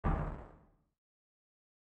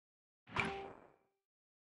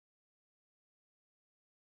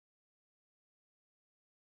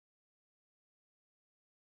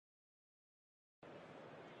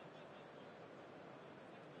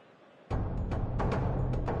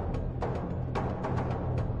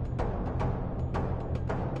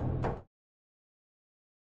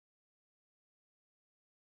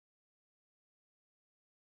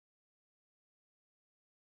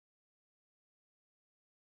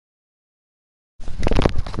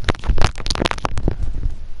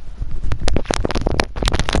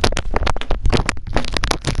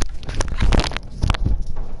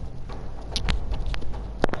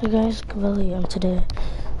Hey guys, Cavalli, and today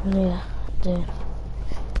I'm gonna do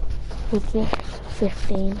Rugby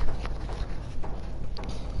 15.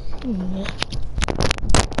 Yeah.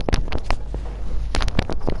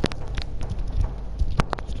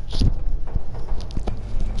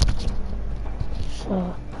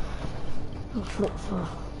 So let's look for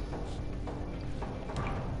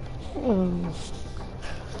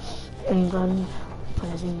England,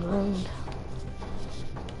 plays England.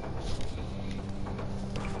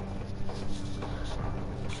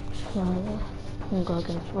 And go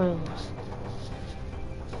against Wales.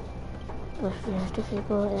 Let's see how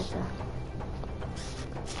difficult it is.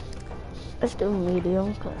 Let's do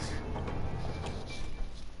medium, cause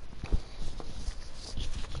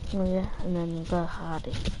yeah, and then go hard.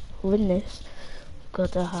 Win this, go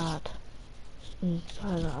to hard, and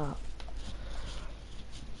try that out.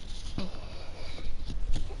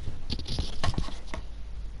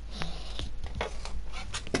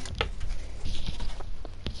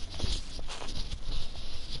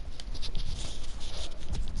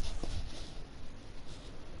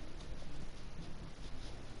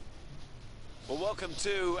 Well, welcome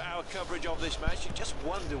to our coverage of this match. You just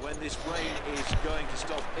wonder when this rain is going to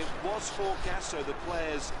stop. It was forecast, so the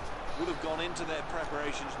players would have gone into their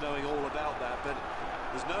preparations knowing all about that, but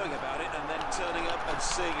there's knowing about it and then turning up and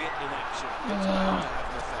seeing it in action. It's bound to have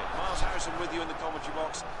an effect. Miles Harrison with you in the commentary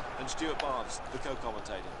box, and Stuart Barnes, the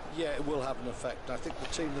co-commentator. Yeah, it will have an effect. I think the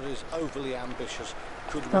team that is overly ambitious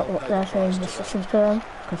could Not well what pay they're the saying price this today. is to them,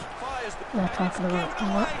 because they're talking about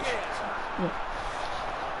that. Yeah.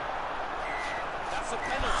 That's a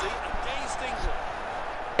penalty against England.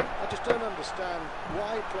 I just don't understand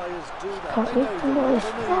why players do that. Can't They know even know you're it's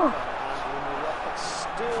not for. handling the rock, but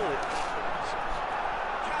still it happens.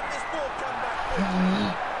 Can this ball come back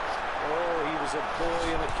quickly? Oh, he was a boy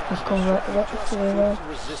in a Let's canvas go shot. right He back just to couldn't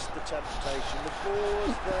resist the temptation. The ball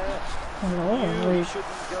was there. Hello, Knew he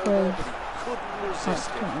shouldn't go there, but he couldn't resist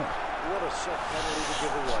it. can't. What a soft penalty to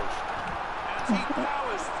give away. And he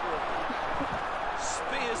powers through.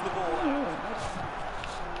 Spears the ball out.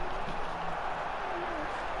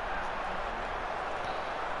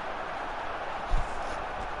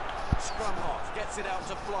 Scrum half gets it out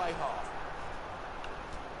to fly half.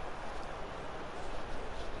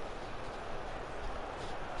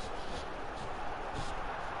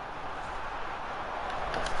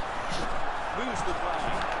 Moves the play.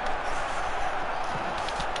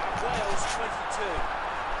 Wales 22.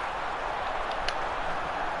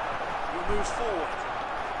 He moves forward.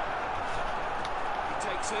 He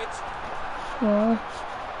takes it. Well,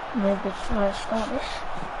 maybe try to start this.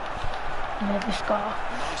 Maybe score.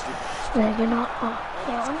 Nicely passed. Maybe not. Oh,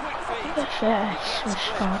 Well, that's quick feet. yes, we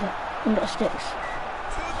scored it. Under sticks.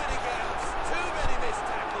 Too many gaps, too many missed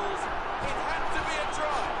tackles. It had to be a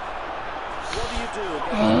try. What do you do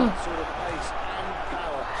against that sort of pace and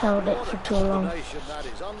power? Held it What for a too long. combination that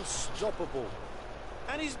is. Unstoppable.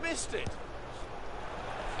 And he's missed it.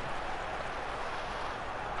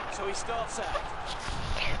 So he starts out.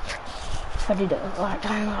 If I did it at the right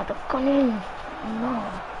time, I'd have gone in. No.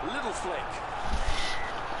 Little flick.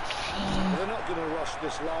 They're not going to rush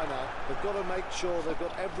this line out. They've got to make sure they've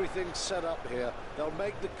got everything set up here. They'll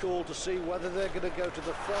make the call to see whether they're going to go to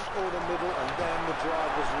the front or the middle, and then the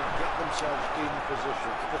drivers will get themselves in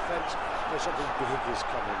position. The defence, there's something big is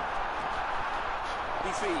coming.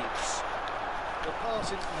 He feeds. The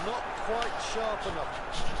passing not quite sharp enough.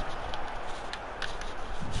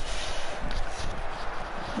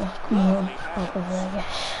 Oh, come on. Out of there,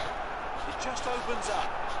 yes. It just opens up.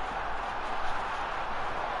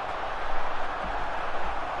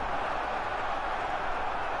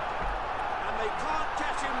 And they can't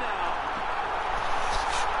catch him now.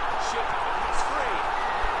 Ship is free.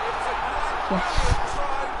 It's a great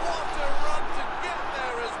try. What a run to get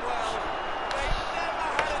there as well. They never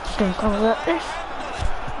had a Don't chance come to like lay a this. hand on it.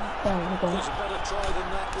 There we go. There's a better try than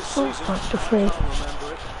that this Oh, season. that's the I free. can't remember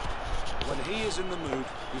it. When he is in the mood,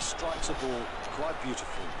 he strikes a ball quite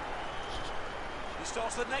beautifully. He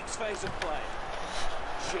starts the next phase of play.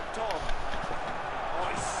 Shipped on. Oh,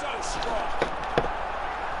 he's so strong.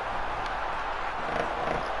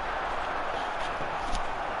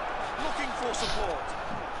 Looking for support.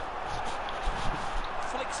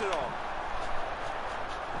 Flicks it on.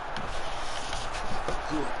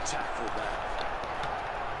 Good tackle there.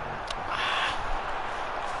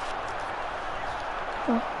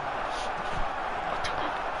 Oh.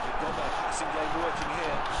 They've got their passing game working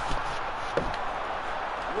here.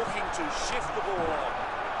 Looking to shift the ball on.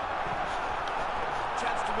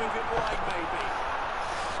 Chance to move it wide, maybe.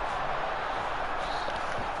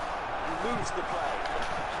 He moves the play.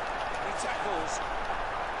 He tackles.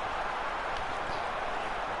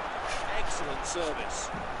 Excellent service.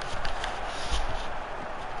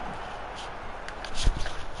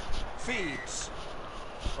 Feeds.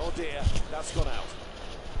 Oh dear, that's gone out.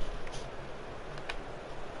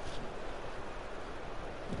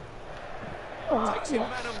 Oh, Takes him yeah.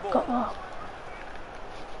 man and ball. Got that.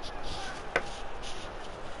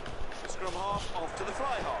 Scrum half off to the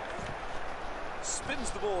fly half. Spins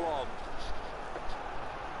the ball on.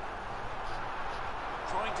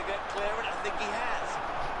 Trying to get clear, and I think he has.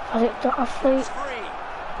 I think the athlete. It's free.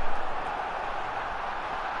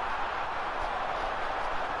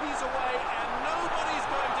 He's away, and nobody's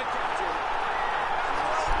going to catch him. And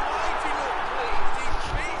well, mighty look pleased. He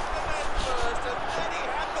beat the men first, and then he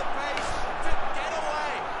had the pace to get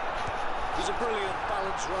away. He's a brilliant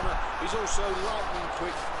balance runner. He's also lightning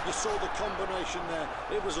quick. You saw the combination there.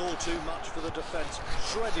 It was all too much for the defence.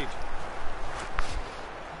 Shredded.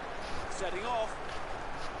 Setting off.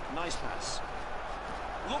 Nice pass.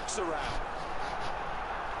 Looks around.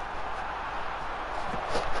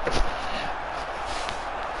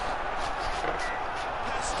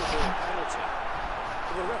 Pass to ball penalty.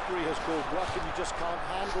 The referee has called ruck and you just can't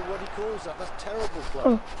handle what he calls that. That's terrible play.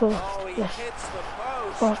 Oh, first. Oh, he Yes. hits the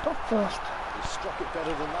post. First up first. He struck it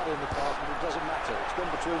better than that in the past, but it doesn't matter. It's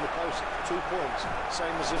gone between the posts, 2 points.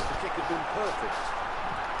 Same as if the kick had been perfect.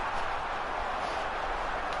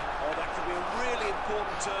 Oh, that could be a really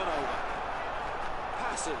important turnover.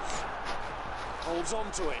 Passes. Holds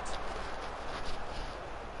on to it.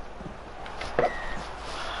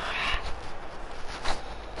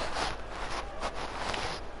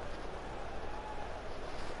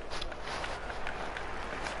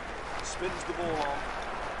 Spins the ball on.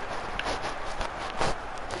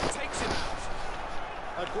 It takes him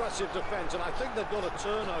out. Aggressive defence, and I think they've got a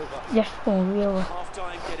turnover. Yes, oh, really.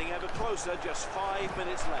 Half-time getting ever closer, just 5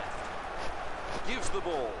 minutes left. Gives the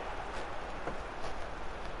ball.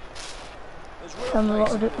 There's real Tell me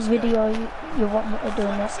pace what in this video game. you want me to do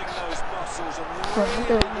next. Flexing those muscles and What you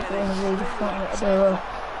do, really you getting want me to do a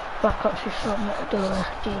Black Ops, you want me to do a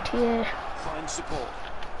GTA. find support.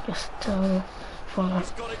 Just tell me if you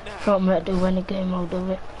He's got it now. want me to do any game, I'll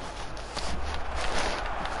do it. Oh,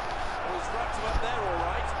 he's wrapped him up there all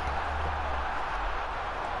right.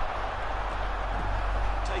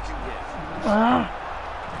 Take and give. Ah,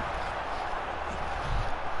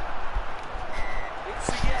 It's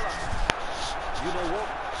a yellow. You know what?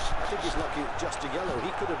 I think he's lucky it's just a yellow. He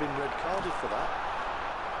could have been red carded for that.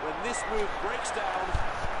 When this move breaks down,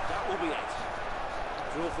 that will be it.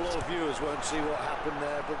 An awful lot of viewers won't see what happened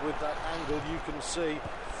there, but with that angle you can see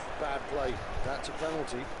bad play. That's a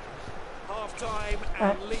penalty. Half-time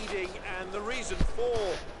and leading, and the reason for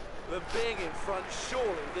them being in front,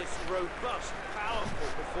 surely this robust, powerful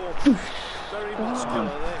performance. Very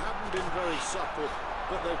muscular. They haven't been very supple,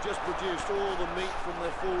 but they've just produced all the meat from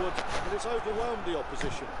their forwards, and it's overwhelmed the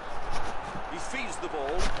opposition. He feeds the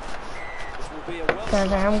ball. It will be a well.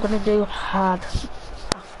 then I'm gonna do hard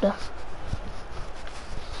after.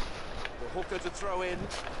 The hooker to throw in.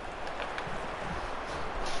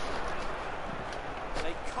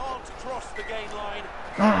 They can't cross the gain line,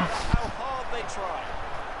 no matter how hard they try.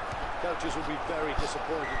 Coaches will be very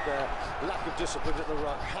disappointed there. Lack of discipline at the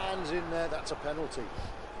ruck. Hands in there, that's a penalty.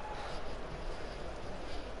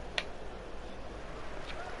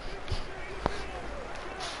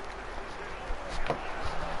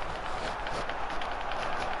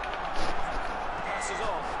 Passes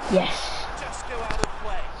on. Yes. Just go out of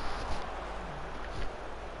play.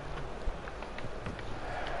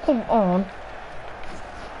 Come on.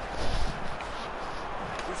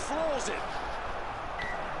 He floors it.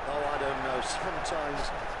 Oh, I don't know.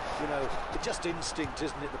 Sometimes, you know, it's just instinct,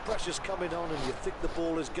 isn't it? The pressure's coming on and you think the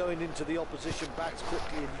ball is going into the opposition backs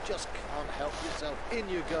quickly and you just can't help yourself. In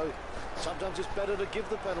you go. Sometimes it's better to give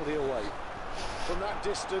the penalty away. From that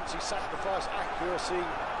distance, he sacrificed accuracy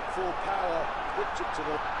for power. Whipped it to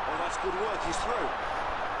the... Oh, that's good work. He's through.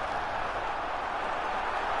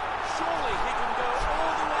 Surely he can go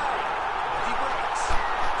all the way. He breaks.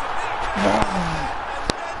 To make it.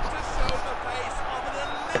 And then to show the pace of an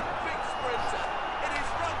Olympic sprinter. It is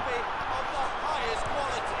rugby of the highest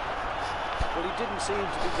quality. Well, he didn't seem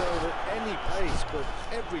to be going at any pace, but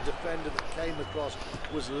every defender that came across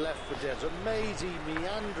was left for dead. A mazy,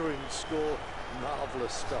 meandering score.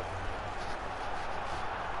 Marvellous stuff.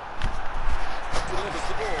 Delivers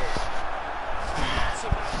the ball.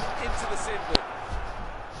 Into the sin bin.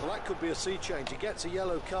 Well, that could be a sea change. He gets a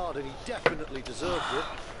yellow card and he definitely deserved it.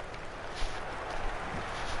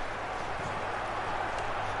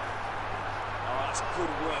 Oh, that's good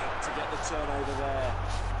work to get the turnover there.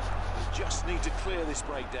 We just need to clear this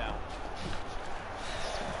breakdown.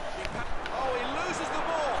 Oh, he loses the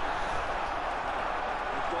ball.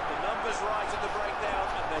 was right at the breakdown,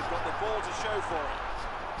 and they've got the ball to show for it.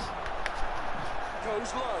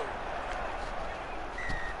 Goes low.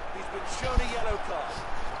 He's been shown a yellow card.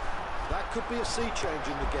 That could be a sea change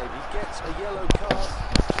in the game. He gets a yellow card.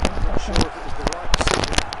 I'm not sure if it was the right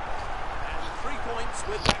decision. And 3 points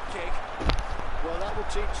with that kick. Well, that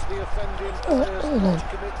will teach the offending players not to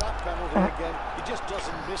commit that penalty again. He just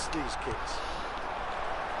doesn't miss these kicks.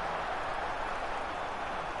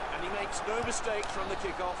 And he makes no mistake from the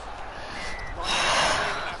kickoff.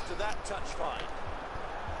 After that touch fine.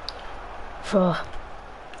 For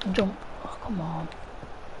jump. Oh, come on.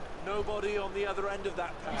 Nobody on the other end of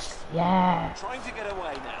that pass. Yeah. Trying to get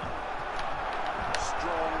away now.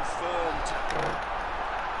 Strong, firm tackle.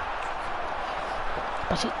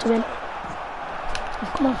 Pass it to him.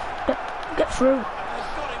 Come on, get through. And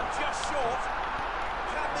they've got him just short.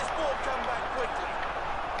 Can this ball come back quickly?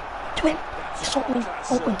 To him. Yes,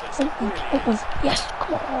 open. Yes,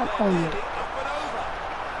 come on. Up and over.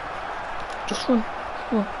 Just run.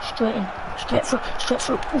 Straight in. Straight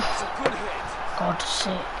through. Oof. It's a good hit. God's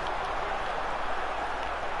sake.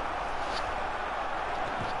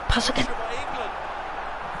 Pass again. By England.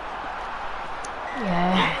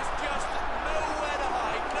 Yeah. There was just nowhere to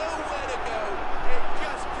hide, nowhere to go. It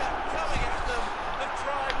just kept coming at them. The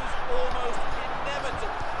try was almost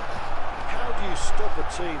inevitable. How do you stop a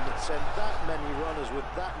team that sent that many runners with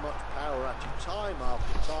that much power at you time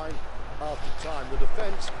after time after time? The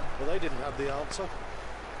defence, well, they didn't have the answer.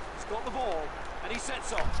 He's got the ball, and he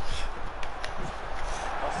sets off.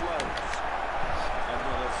 Offloads.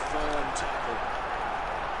 Another firm tackle.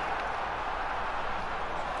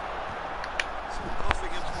 So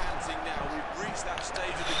puffing and panting now. We've reached that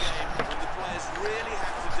stage of the game when the players really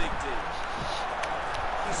have to dig deep.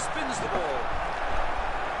 He spins the ball.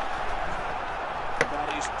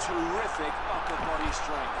 That is terrific upper body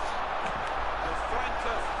strength. The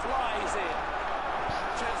flanker flies in.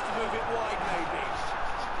 Chance to move it wide, maybe.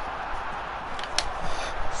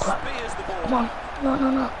 Spears the ball. Come on. No.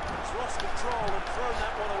 He's lost control and thrown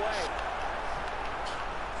that one away.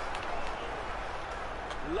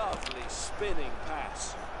 Lovely spinning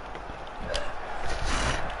pass.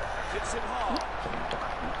 Hits him hard.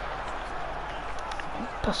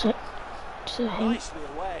 Pass it to him. Nicely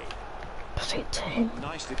away. Pass it to him.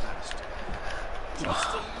 Nicely passed. Just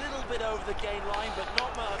a little bit over the gain line, but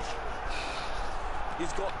not much.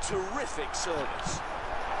 He's got terrific service.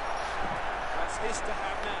 That's his to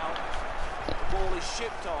have now. The ball is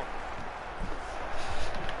shipped on.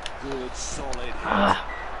 Good, solid hit.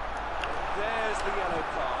 There's the yellow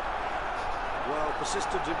card. Well,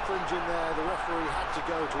 persistent infringing there. The referee had to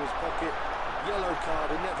go to his pocket. Yellow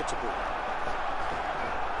card, inevitable.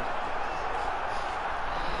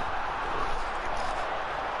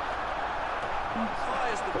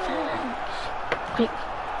 Fires the ball. Quick.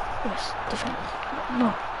 Yes, defend.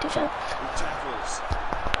 No, defend. He tackles.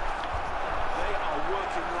 They are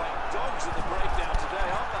working like dogs at the breakdown today,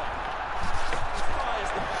 aren't they? He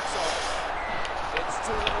fires the pass off. It's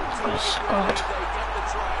too little too late, really. They get the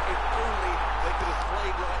try. If only they could have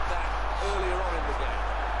played like that earlier on in the game.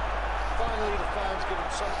 Finally, the fans give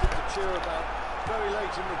him something to cheer about. Very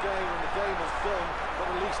late in the game, and the game has gone, but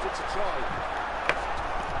at least it's a try.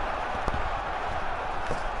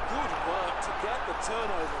 Good work to get the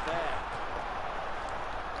turnover there.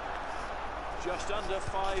 Just under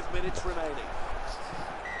 5 minutes remaining.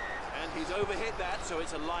 And he's overhit that, so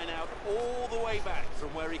it's a line out all the way back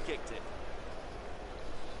from where he kicked it.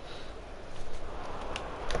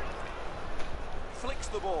 Flicks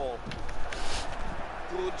the ball.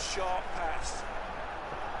 Good sharp pass.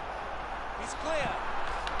 He's clear.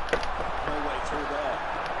 No way through there.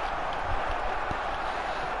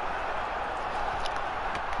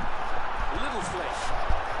 Little flick.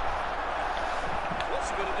 What's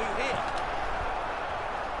he going to do here?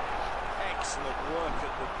 Excellent work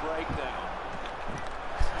at the breakdown.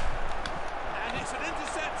 And it's an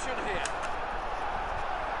interception here.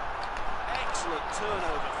 Excellent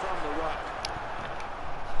turnover from the ruck.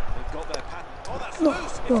 They've got their pattern. Oh, that's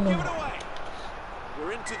loose. It's given away.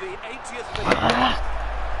 We're into the 80th minute.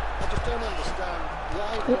 I just don't understand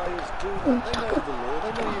why players do that. They know the law,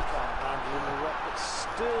 they know you can't handle in the ruck, but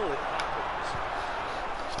still it happens.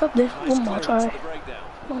 Stop this. Nice One more clearance try. at the breakdown.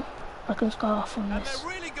 Come on. I can score off on And this. they're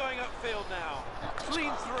really going upfield now.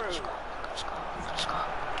 Clean through. Score.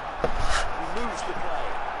 He moves the play.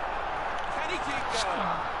 Can he keep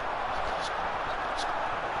going?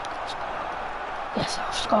 Yes,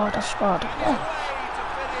 I've scored. And he's Yeah. away to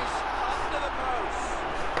finish under the post.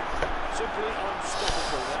 Simply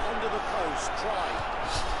unstoppable. They're under the post, try.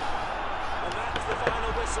 And And that's the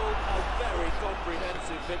final whistle. A very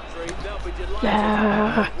comprehensive victory. They'll be delighted.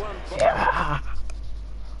 Yeah. They've won. Yeah.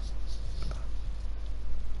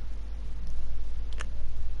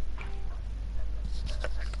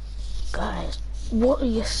 Guys, what are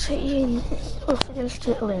you saying? Against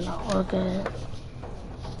Italy now again.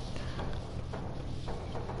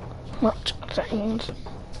 What things?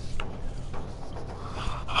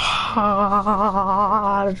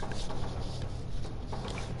 Hard.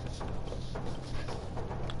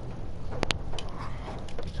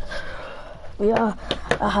 We are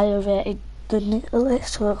a higher rated than Italy,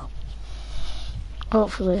 so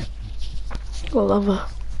hopefully we'll have a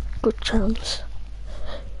good chance.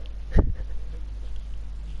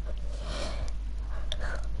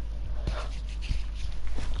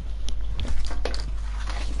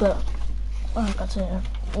 But like I said,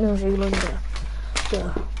 New Zealand are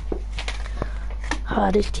the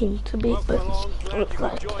hardest team to beat, but looks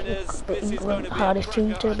like England hardest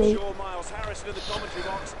team to beat. Miles Harrison in the commentary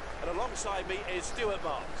box, and alongside me is Stuart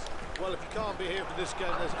Marks. Well, if you can't be here for this game,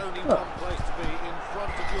 there's only one place to be, in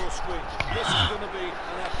front of your screen. This is going to be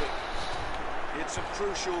an epic. It's a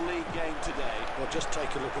crucial league game today. Well, just take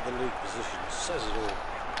a look at the league position. Says it all.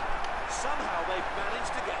 Somehow they've managed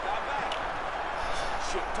to get that back.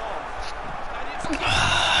 Shipped on. And it's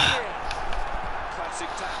here. Classic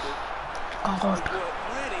tackle. God, Worked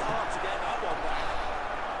really hard to get that one back.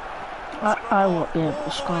 I won't be able to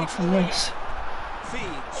score from this.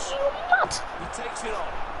 Feeds. What? He takes it on.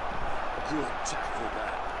 Good tackle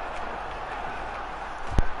there.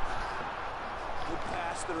 Good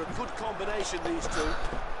pass. They're a good combination, these two.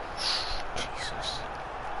 Jesus.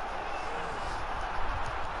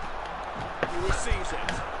 He receives it.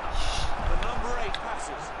 The number 8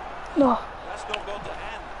 passes. No. That's not gone to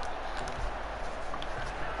hand.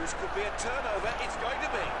 This could be a turnover. It's going to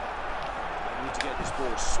be. They need to get this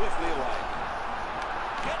ball swiftly away.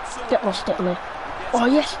 Get lost, Italy. Oh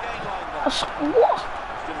yes. That's, what?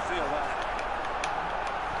 He's going to feel that.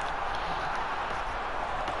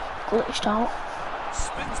 Glitched out.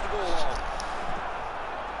 Spins the ball on.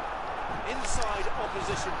 Inside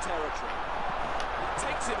opposition territory. He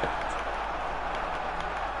takes it out.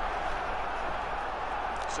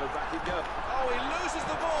 So back it goes. Oh, he loses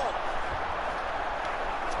the ball.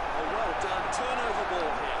 Oh, well done. Turnover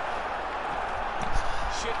ball here.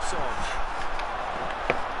 Ships on.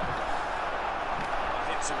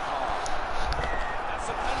 Hits him hard. That's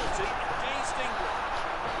a penalty against England.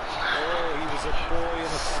 Oh, he was a boy in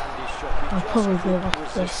a candy shop. He I'll just probably couldn't have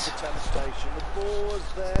resist this. the temptation. The ball was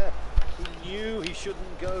there. He knew he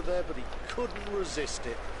shouldn't go there, but he couldn't resist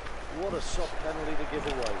it. What a soft penalty to give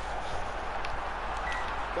away.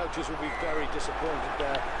 Coaches will be very disappointed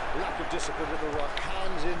there. Lack of discipline at the right.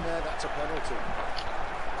 Hands in there, that's a penalty.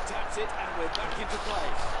 Taps it, and we're back into play.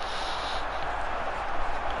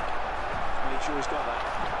 Make sure he's got that.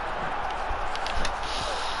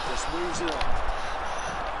 Just moves it on.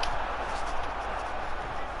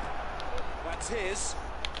 That's his.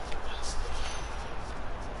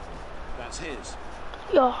 That's his.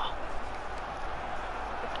 Yeah.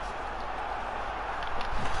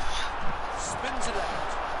 Spins it out.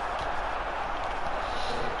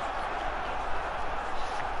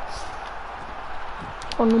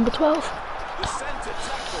 On number 12. The centre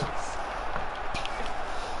tackles.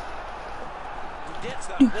 He gets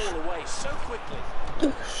that ball away so quickly.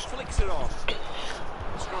 Flicks it on.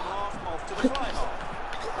 Scrum half off to the fly half.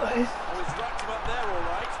 Oh, he's wrapped him up there all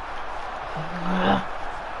right.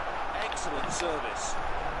 Excellent service.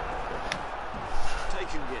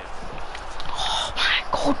 Take and give. Oh my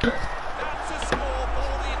God. That's a score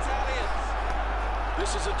for the Italians.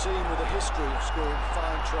 This is a team with a history of scoring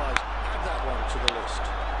fine tries. Add that one to the list.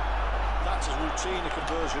 That's as routine a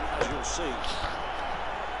conversion as you'll see.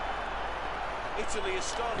 Italy is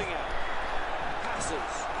starting out.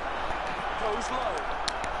 Passes. Goes low.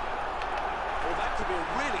 Well, that could be a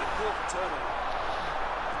really important turnover.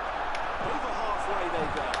 Over halfway they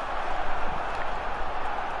go.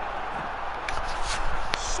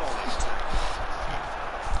 Solid tackle.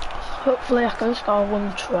 Hopefully I can score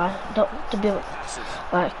one try. Don't want to be Passes.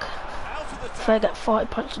 like, Out of the if I get 40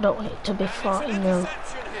 points, I don't want it to be 40 nil.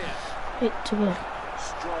 interception here. It to be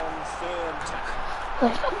Strong, firm tackle.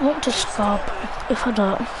 like, I want to score, but if I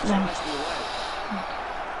don't, then Nicely away.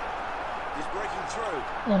 He's breaking through.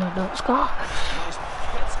 I don't score. Nice.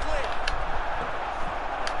 Gets clear.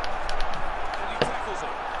 And he tackles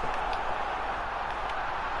it.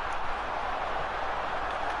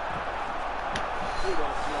 Good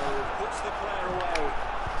offload. Puts the player away.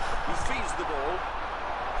 He feeds the ball.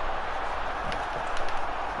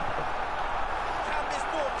 Can this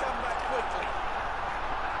ball come back quickly?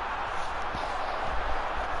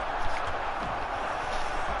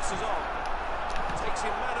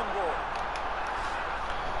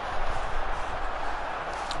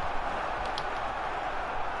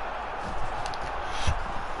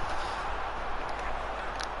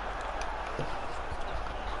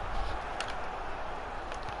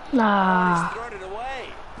 Nah. He's thrown it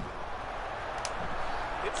away.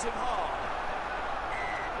 Hits him hard.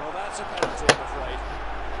 Well, that's a penalty, I'm afraid.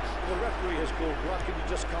 The referee has called luck and he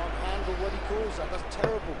just can't handle when he calls that. That's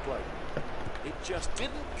terrible play. It just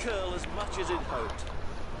didn't curl as much as it hoped.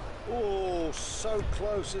 Oh, so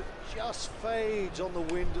close. It just fades on the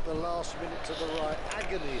wind at the last minute to the right.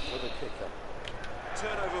 Agony for the kicker.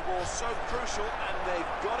 Turnover ball so crucial, and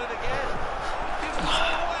they've got it again. Gives it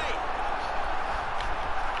away.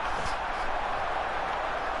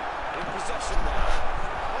 In possession now.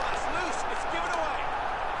 Oh, that's loose. It's given away.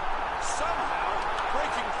 Somehow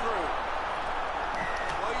breaking through.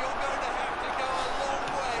 Well, you're going to have to go a long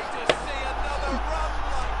way to see another run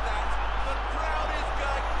like that. The crowd is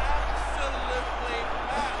going absolutely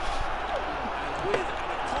mad. And with an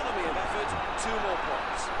economy of effort, 2 more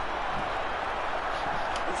points.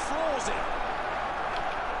 He floors it.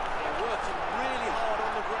 They're working really hard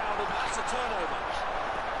on the ground, and that's a turnover.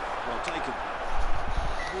 Well taken.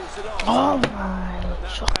 Moves it on. Oh my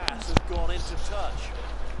That pass has gone into touch.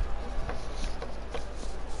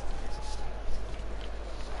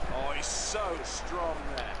 Oh, he's so strong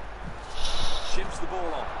there. Chips the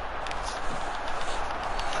ball on.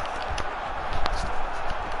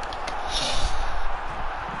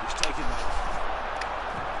 He's taken that.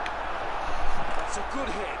 That's a good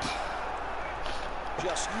hit.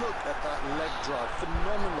 Just look at that leg drive.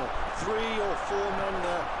 Phenomenal. 3 or 4 men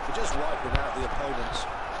there. They're just wiping out the opponents.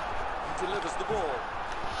 He delivers the ball.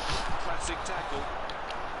 Classic tackle.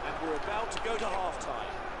 And we're about to go to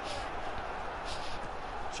half-time.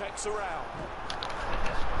 Checks around.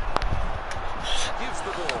 Gives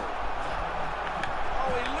the ball.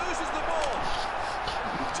 Oh, he loses the ball.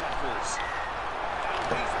 He tackles.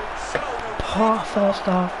 And he's been shown a Poor first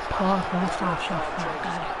half, shot.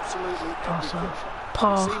 Absolutely Pass everything. off. It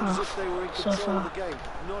Poor seems as half. if they were in So control of far. the game.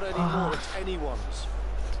 Not anymore, it's anyone's.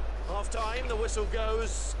 half-time, the whistle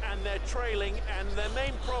goes, and they're trailing, and their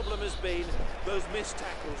main problem has been those missed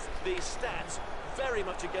tackles. The stats very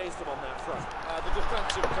much against them on that front. The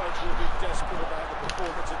defensive coach will be desperate about the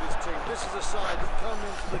performance of his team. This is a side that come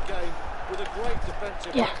into the game with a great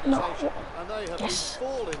defensive reputation, and they have been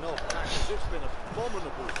falling off tackles. It's been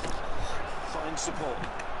abominable. Finds support.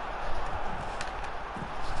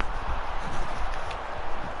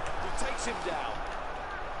 He takes him down.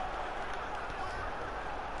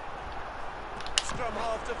 Scrum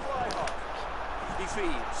half to fly half. He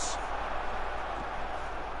feeds.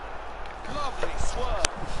 Lovely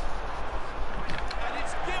swerve. And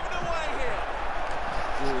it's given away here.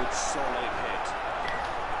 Good solid hit.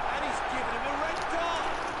 And he's given him a red card.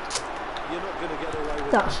 You're not going to get away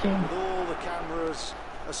with That's that. him. With all the cameras,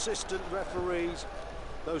 assistant referees,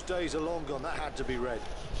 those days are long gone. That had to be red.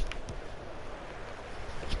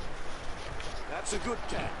 That's a good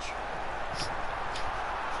catch.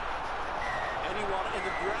 Anyone in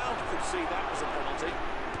the ground could see that was a penalty.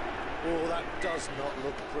 Oh, that does not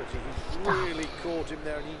look pretty. He really caught him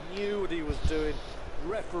there and he knew what he was doing.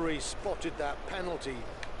 Referee spotted that penalty.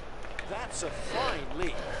 That's a fine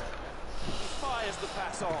leap. He fires the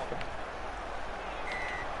pass on.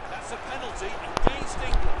 That's a penalty against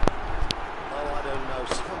England. Oh, I don't know.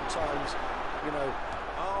 Sometimes, you know...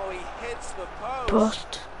 Oh, he hits the post.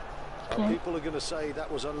 Bust. People are going to say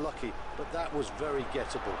that was unlucky, but that was very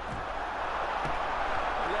gettable.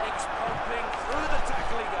 Legs pumping, through the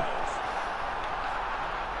tackle he goes.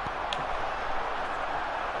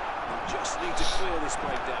 We just need to clear this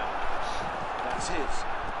breakdown. That's his.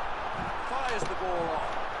 Fires the ball on.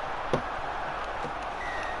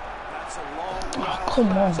 That's a long come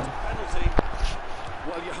on. penalty.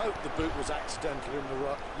 Well, you hope the boot was accidental in the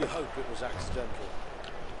ruck. You hope it was accidental.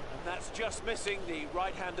 And that's just missing the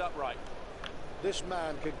right hand upright. This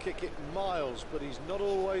man can kick it miles, but he's not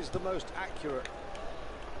always the most accurate.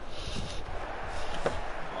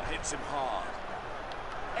 Well, hits him hard.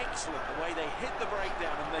 Excellent the way they hit the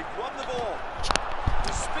breakdown, and they've won the ball.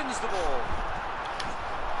 He spins the ball.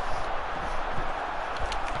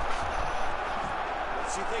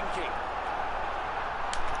 What's he thinking?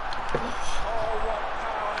 Oh, what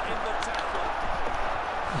power in the tackle.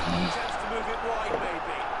 Chance to move it wide,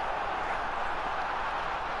 maybe.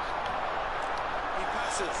 He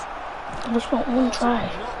passes. I just want one try.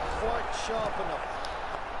 Not quite sharp enough.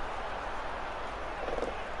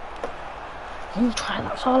 One try,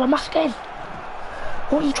 that's all I'm asking.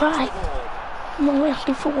 One try. I'm only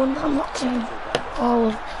asking for one. I'm not saying all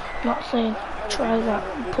of, not saying try that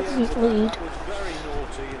and put me in lead. That was very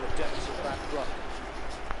naughty in the depths of that ruck.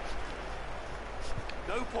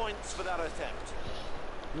 No points for that attempt.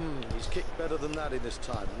 He's kicked better than that in this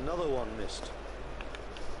time. Another one missed.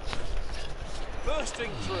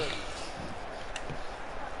 Bursting through.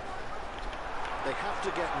 They have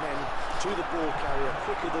to get men to the ball carrier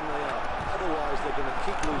quicker than they are. Otherwise, they're going to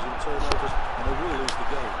keep losing turnovers and they will lose the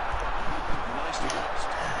game. Nicely passed.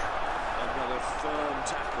 Another firm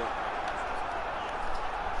tackle.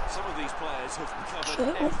 Some of these players have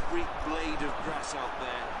covered every blade of grass out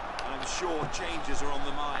there, and I'm sure changes are on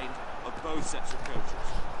the mind of both sets of coaches.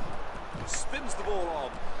 Spins the ball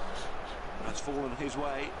on. That's fallen his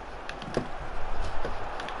way.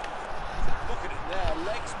 Look at it there,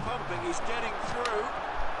 legs pumping, he's getting through.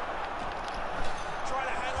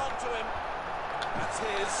 Trying to hang on to him. That's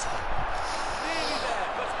his. Nearly there,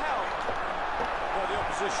 but help. Well, the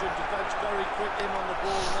opposition defence very quick in on the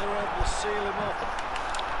ball and they were able to seal him up.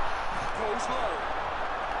 Goes low.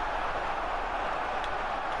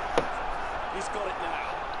 He's got it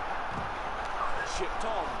now. Shipped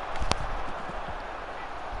on.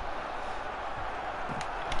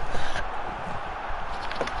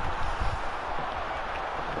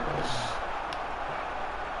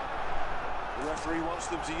 The referee wants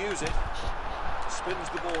them to use it. Spins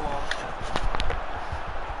the ball on.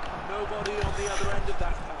 Nobody on the other end of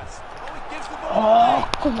that pass. Oh, he gives the ball away.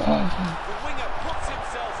 Come on. The winger puts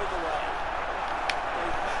himself in the way.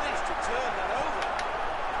 They've managed to turn that over.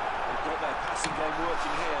 They've got their passing game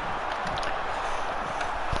working here.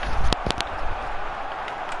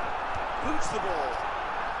 Boots the ball.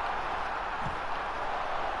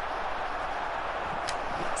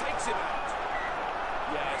 He takes him out.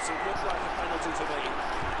 Yes, it looked like a penalty to me.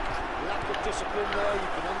 Lack of discipline there, you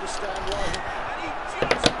can understand why. And he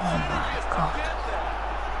just manages to get there.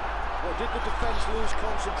 Well, did the defence lose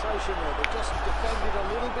concentration there? They just defended a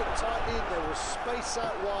little bit tightly, there was space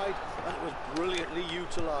out wide, and it was brilliantly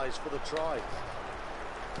utilised for the try.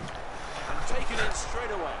 And taken in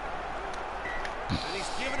straight away. And he's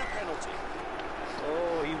given a penalty.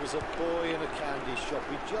 Oh, he was a boy in a candy shop.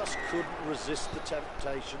 He just couldn't resist the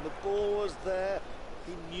temptation. The ball was there.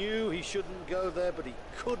 He knew he shouldn't go there, but he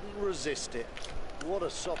couldn't resist it. What a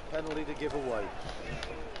soft penalty to give away.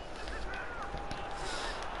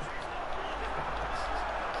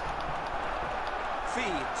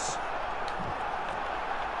 Feeds.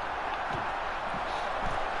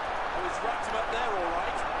 Oh, he's wrapped him up there all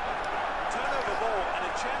right. Turnover ball and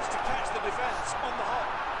a chance to catch the defence on the hop.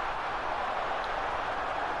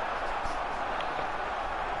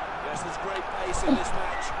 Yes, there's great pace in this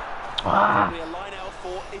match. Probably a line out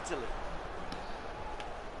for Italy.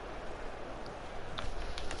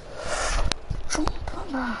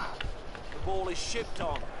 The ball is shipped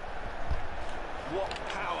on. What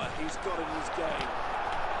power he's got in his game.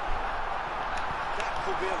 That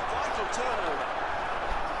could be a vital turnover.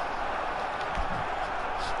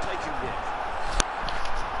 Taking it.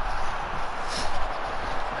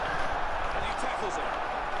 And he tackles it.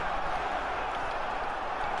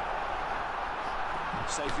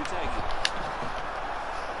 Safely taken.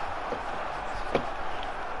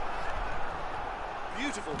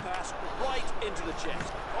 Beautiful pass right into the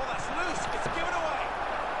chest. Oh, that's loose. It's given away.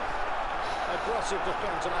 Aggressive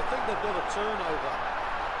defence, and I think they've got a turnover.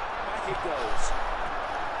 Back it goes.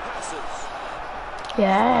 Passes.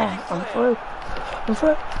 Yeah, I'm through. I'm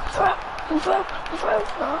through. I'm through. I'm through.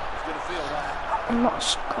 No, He's going to feel that. I'm not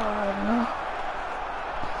scoring, no.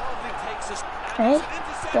 Hardly takes us. Hey, And it's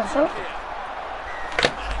an that's interception it. here.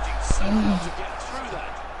 Managing somehow to get through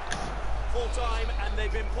that. Full time, and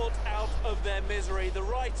they've been put out of their misery. The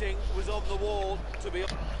writing was on the wall to be.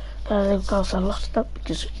 Because I lost that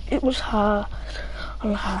because it was hard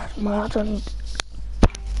and hard mad and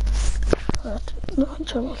I had no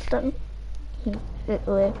chance then in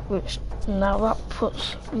Italy, which now that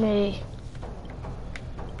puts me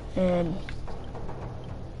in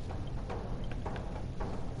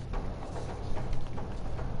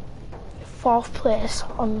fourth place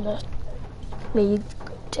on the league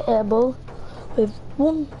table with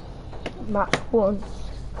one match won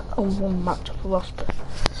and one match lost.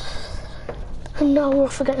 And now we're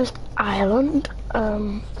off against Ireland,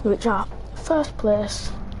 which are first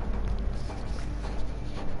place.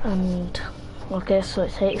 And okay, so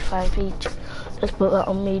it's 85 each. Let's put that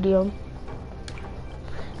on medium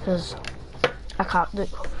because I can't do.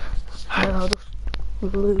 I'll just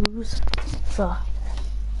lose. So.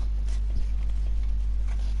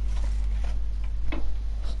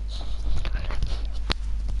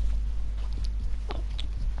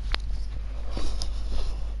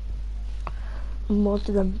 Most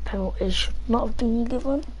of them penalties should not have been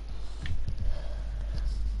given,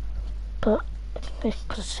 but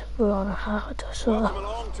because we're on a hard, so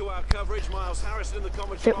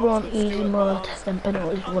if it were on easy mode, then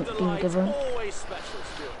penalties wouldn't have been given.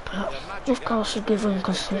 But of course they're given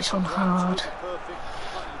because it's on hard.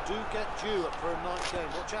 You do get due for a night game.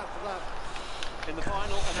 Watch out for that. In the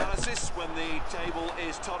final analysis, when the table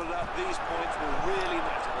is totted up, these points will really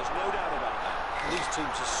matter. There's no doubt about that. These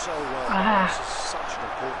teams are so well balanced. This is such an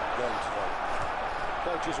important game today.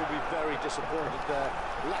 Coaches will be very disappointed there.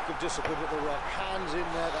 Lack of discipline at the ruck. Hands in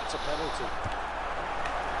there, that's a penalty.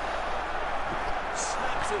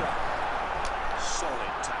 Snaps it up.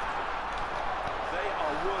 Solid tackle. They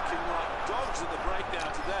are working like dogs at the breakdown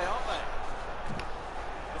today, aren't they?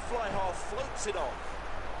 The fly half floats it on.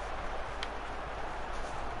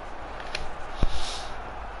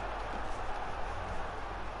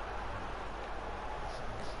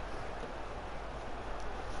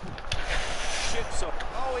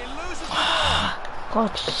 Oh, he loses the ball.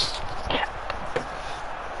 God.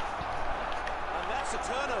 And that's a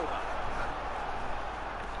turnover.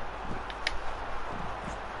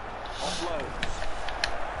 Offloads.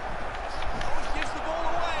 Oh, he gives the ball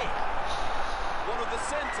away. One of the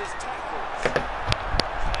centres tackles.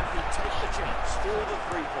 Can he take the chance for the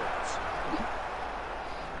 3 points?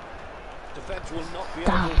 Defence will not be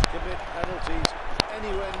able to commit penalties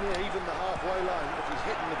anywhere near even the halfway line if he's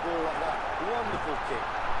hitting the ball like that. Wonderful kick.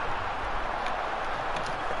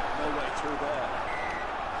 No way through there.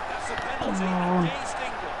 That's a penalty against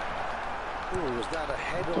England. Oh, was that a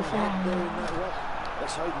head-on-head there in that ruck?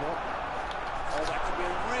 Let's hope not. Oh, that could be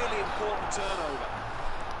a really important turnover.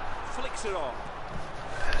 Flicks it on.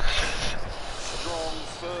 Strong,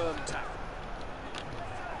 firm tackle.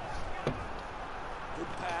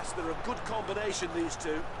 Good pass. They're a good combination, these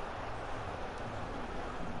two.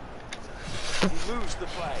 He moves the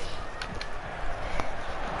play.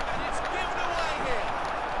 And it's given away here.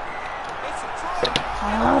 It's a try.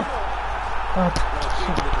 God.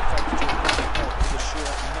 The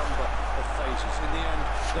sheer number of phases. In the end,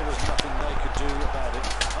 there was nothing they could do about it.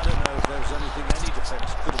 I don't know if there was anything any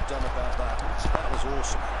defence could have done about that. That was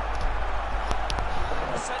awesome.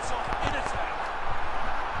 Sets off in attack.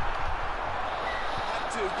 Had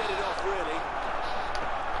to get it off, really.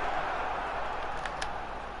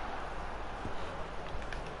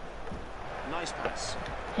 Nice pass.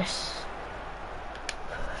 Yes.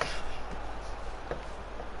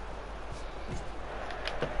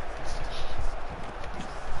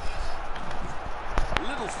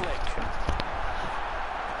 Little flick.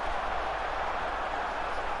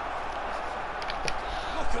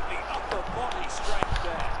 Look at the upper body strength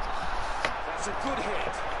there. That's a good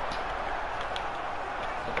hit.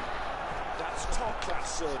 That's top-class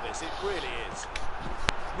service, it really is.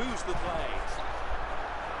 Moves the play.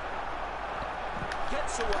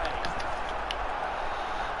 Gets away.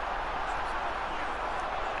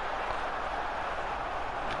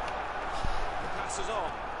 The pass is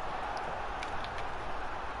on.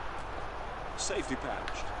 Safety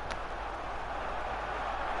pouched.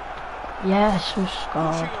 Yes, we Pushing scored.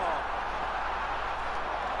 on.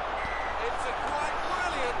 It's a quite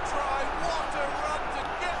brilliant try. What a run to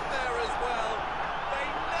get there as well. They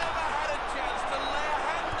never had a chance to lay a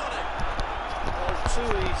hand on it. Oh,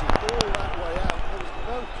 too easy. All that way out. There was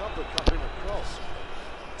no cover coming across.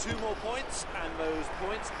 2 more points, and those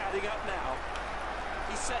points adding up now.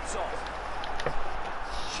 He sets off.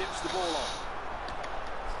 Ships the ball on.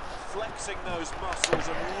 Flexing those muscles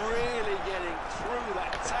and really getting through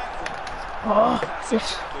that tackle. Oh,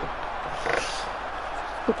 yes.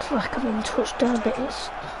 Looks like I'm in touchdown, but it's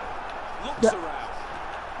Looks the around.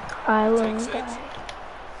 Ireland Takes it. guy.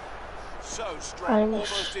 So strong,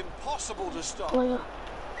 Irish almost impossible to stop. player.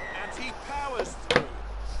 And he powers through.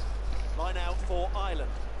 Line out for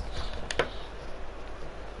Ireland.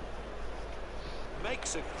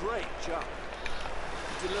 Makes a great jump.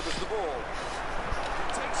 He delivers the ball.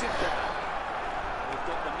 He takes it down. They've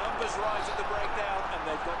got the numbers right at the breakdown, and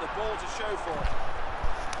they've got the ball to show for it.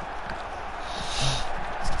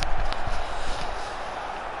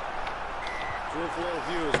 An awful lot of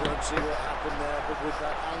viewers won't see what happened there, but with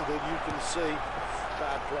that angle you can see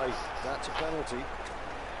bad play. That's a penalty.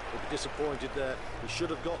 They'll be disappointed there. He should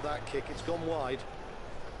have got that kick. It's gone wide.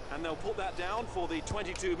 And they'll put that down for the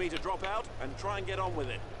 22-metre dropout and try and get on with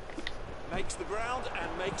it. Makes the ground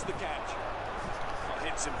and makes the catch. Oh,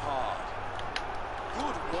 hits him hard.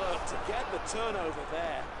 Good work to get the turnover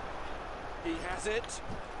there. He has it.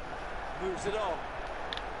 Moves it on.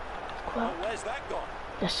 Oh, where's that gone?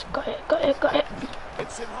 Yes, got it.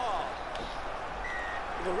 Hits him hard.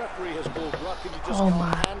 The referee has called ruck and you just Oh can't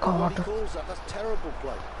my handle what he God. calls that. That's terrible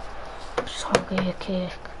play. Sorry,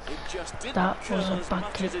 kick. It just didn't That was curl a as bad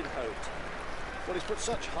much kick. as it hoped. Well, he's put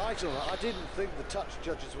such height on it. I didn't think the touch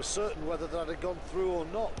judges were certain whether that had gone through or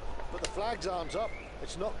not. But the flag's arms up.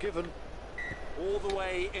 It's not given. All the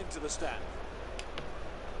way into the stand.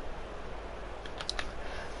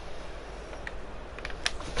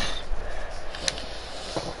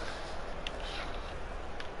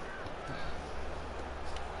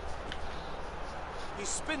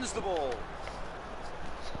 spins the ball.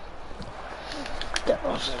 Get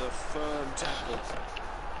lost. Another firm tackle.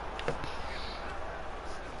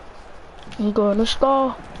 I'm going to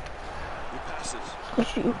score. He passes.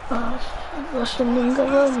 Because you are Western It's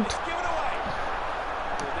England. given away.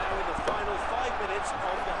 We're now in the final 5 minutes of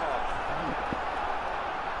the half.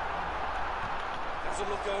 Has a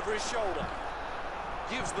look over his shoulder.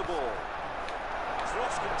 Gives the ball. He's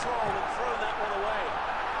lost control and thrown that one away.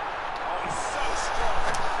 Oh, he's so strong.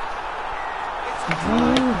 It's a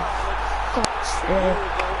God's He will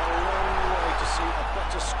go a long way to see a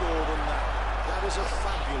better score than that. That is a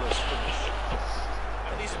fabulous finish.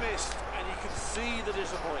 And he's missed, and you can see the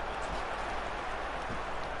disappointment.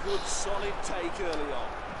 Good solid take early on.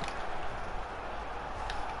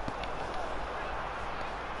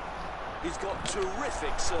 He's got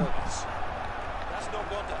terrific service. That's not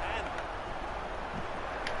gone to hand.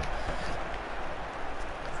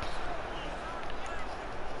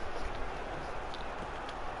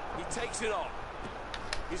 He takes it on.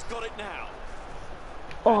 He's got it now.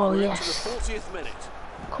 Oh, We're yes. into the 40th minute.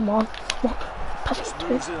 Come on. Come on. Pass it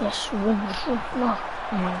through. Yes, run. No.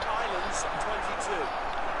 Mind. Islands 22.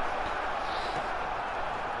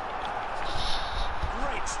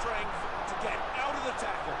 Great strength to get out of the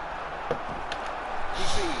tackle. He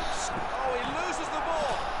feeds. Oh, he loses the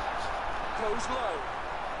ball. Goes low.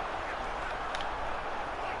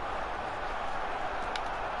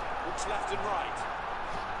 Looks left and right.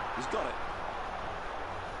 He's got it.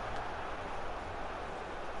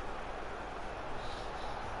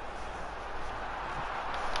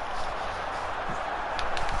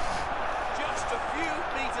 Just a few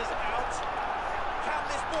meters out. Can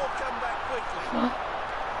this ball come back quickly?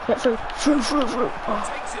 Get through. Through. Oh,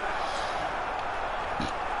 Takes it out.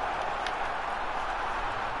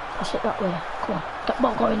 that's it that way. Come on. Get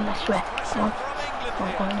ball going this way. Come on. From England Ball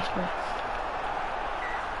here. going this way.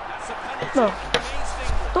 That's a penalty No. against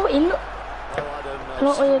England. Go in. Oh, I don't know.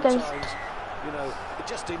 Not really against- Sometimes, you know, it's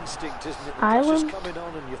just instinct, isn't it? The Ireland. pressure's coming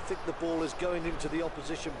on and you think the ball is going into the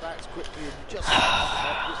opposition backs quickly and you just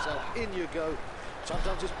help yourself. In you go.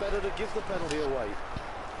 Sometimes it's better to give the penalty away.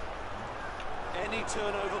 Any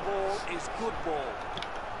turnover ball is good ball.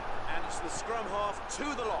 And it's the scrum half to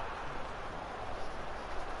the lock.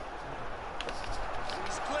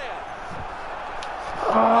 He's clear.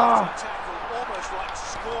 Oh. Tackle, almost like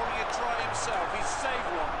scoring a try himself. He's saved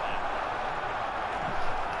one there.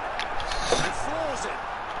 He floors it.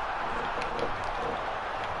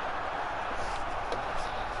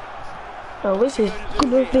 Oh, this is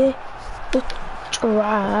gonna be the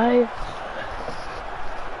try.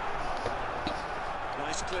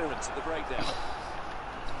 Nice clearance at the breakdown.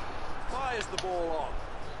 Fires the ball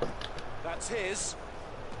on. That's his.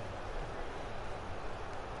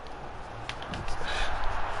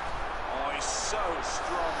 Oh, he's so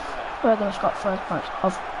strong there. We're gonna score first points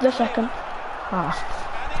of the second half.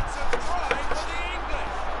 And it's a try for the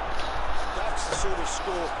English. That's the sort of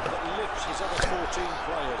score that lifts his other 14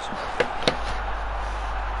 players.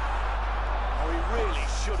 Oh, he really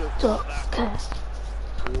should have got that. Okay.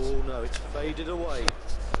 Oh no, it's faded away.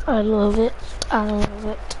 I love it. I love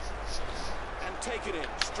it. And taken in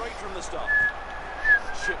straight from the start.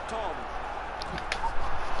 Shipped on.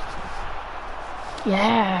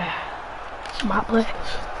 Yeah. Smart play.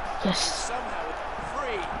 Yes. Somehow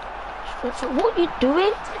free. What are you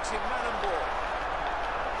doing? Takes him man and ball.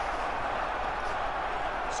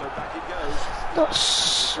 So back it goes. Not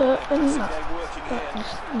certain Passing that. game working here.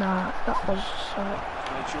 Nah, that was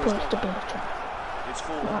Made sure he's supposed to got be that. a try. It's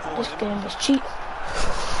 4-1 Nah, for this him. game is cheap.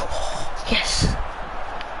 Yes.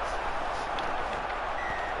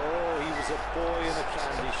 Oh, he was a boy in a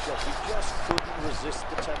candy shop. He just couldn't resist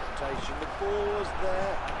the temptation. The ball was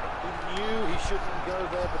there. He knew he shouldn't go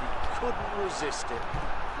there, but he couldn't resist it.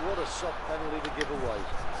 What a soft penalty to give away.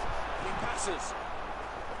 He passes.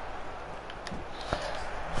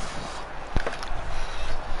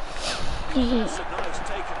 That's a nice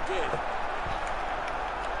take and give.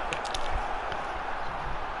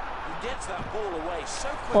 He gets that ball away so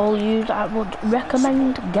quickly. All you that would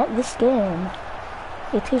recommend get this game.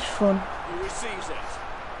 It is fun. He receives it.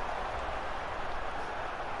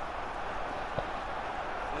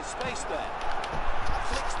 There's space there.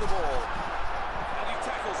 Flicks the ball. And he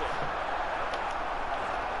tackles it.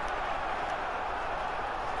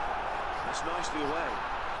 That's nicely away.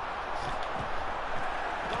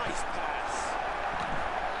 Nice pass.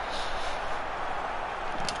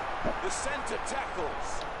 The centre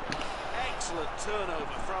tackles. Excellent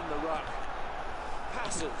turnover from the ruck.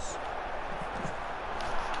 Passes.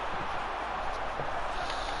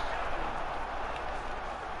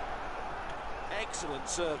 Excellent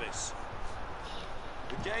service.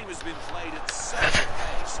 The game has been played at such a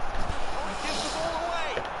pace. Oh, he gives the ball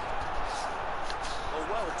away. Oh,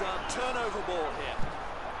 well done. Turnover ball here.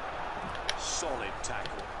 Solid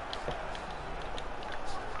tackle.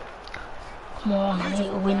 Come on, I need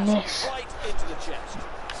to win this. Right into the chest.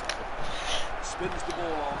 Spins the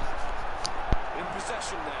ball on. In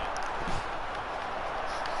possession now.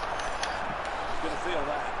 He's going to feel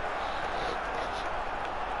that.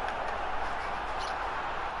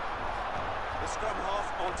 The scrum half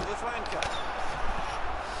onto the flanker.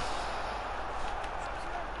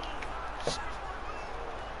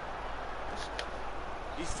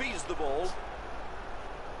 He feeds the ball.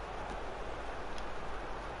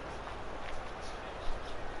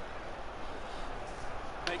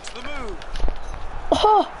 Makes the move.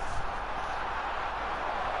 Oh!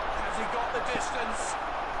 Has he got the distance?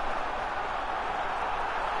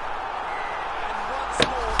 And once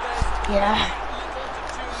more, there's little to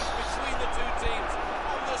choose between the two teams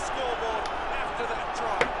on the scoreboard after that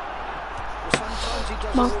try. Well, sometimes he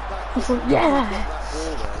doesn't look back. That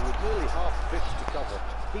ball there with nearly half the pitch to cover.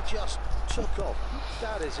 He just took off.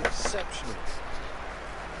 That is exceptional.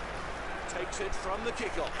 Takes it from the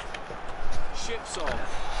kickoff. Ships on.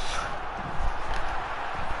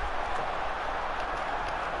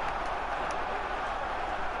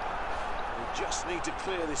 We just need to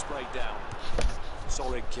clear this breakdown.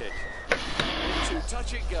 Solid kick. Into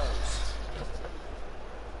touch it goes.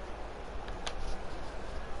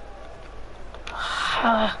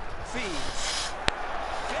 Feeds.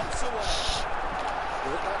 Gets away.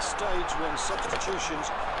 Well, at that stage when substitutions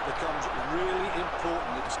becomes really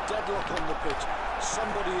important, it's deadlock on the pitch.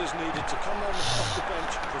 Somebody is needed to come on off the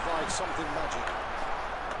bench and provide something magic.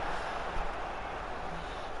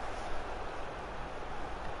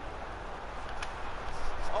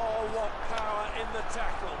 Oh, what power in the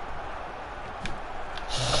tackle.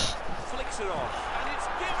 Flicks it off, and it's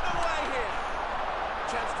given away here.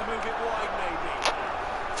 Chance to move it wide, maybe.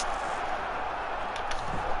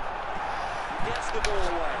 Gets the ball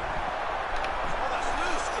away. Oh, that's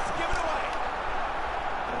loose. It's given away.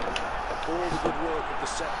 All the good work of the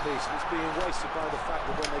set piece, and it's being wasted by the fact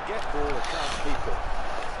that when they get ball, they can't keep it.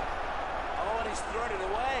 Oh, and he's thrown it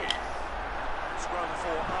away. Scrum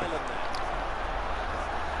for Ireland there.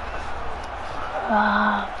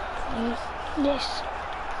 This.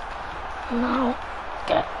 Now,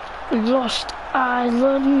 get lost,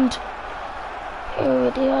 Ireland. You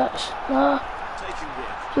idiots. No. Taking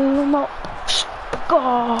it. Do not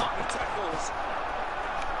score. He tackles.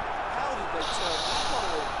 How did they turn that one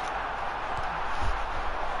over?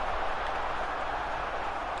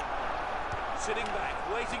 Sitting back,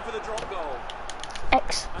 waiting for the drop goal.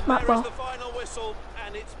 X, And Matt there ball. is the final whistle,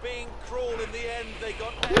 and it's being cruel in the end. They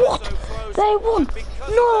got What? ever so close. They won. And because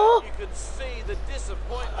of No. that, you can see the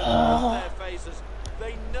disappointment on their faces.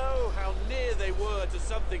 They know how near they were to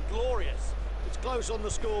something glorious. It's close on the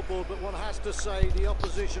scoreboard, but one has to say the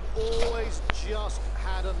opposition always just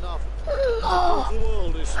had enough. The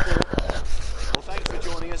world is sport. Well, thanks for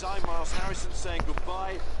joining us. I'm Miles Harrison saying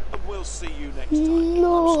goodbye, and we'll see you next time.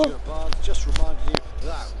 No. I'm Stuart Barnes, just reminding you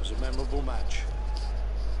that was a memorable match.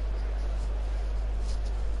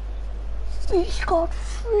 We scored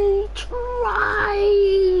 3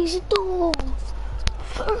 tries, though.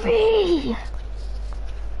 3.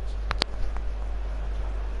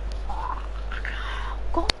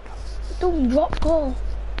 God, don't drop goal.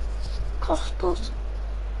 Cost us.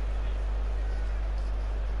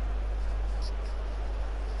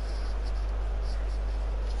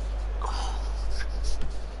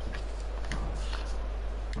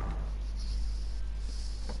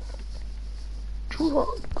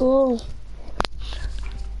 Drop goal.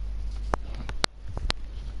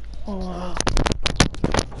 Oh.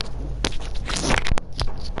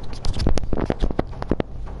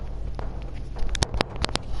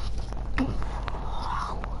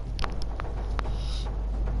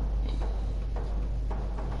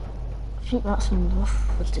 I think that's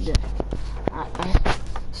enough for today. Right, guys.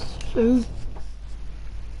 So,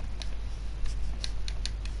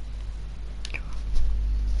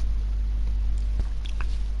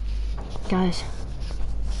 guys,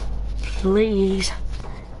 please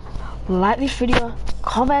like this video,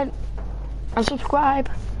 comment and subscribe.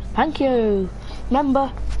 Thank you.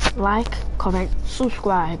 Remember, like, comment,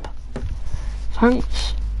 subscribe.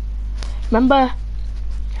 Thanks. Remember,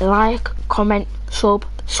 like, comment,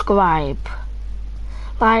 subscribe.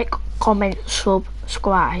 Like, comment,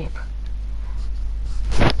 subscribe.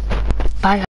 Bye.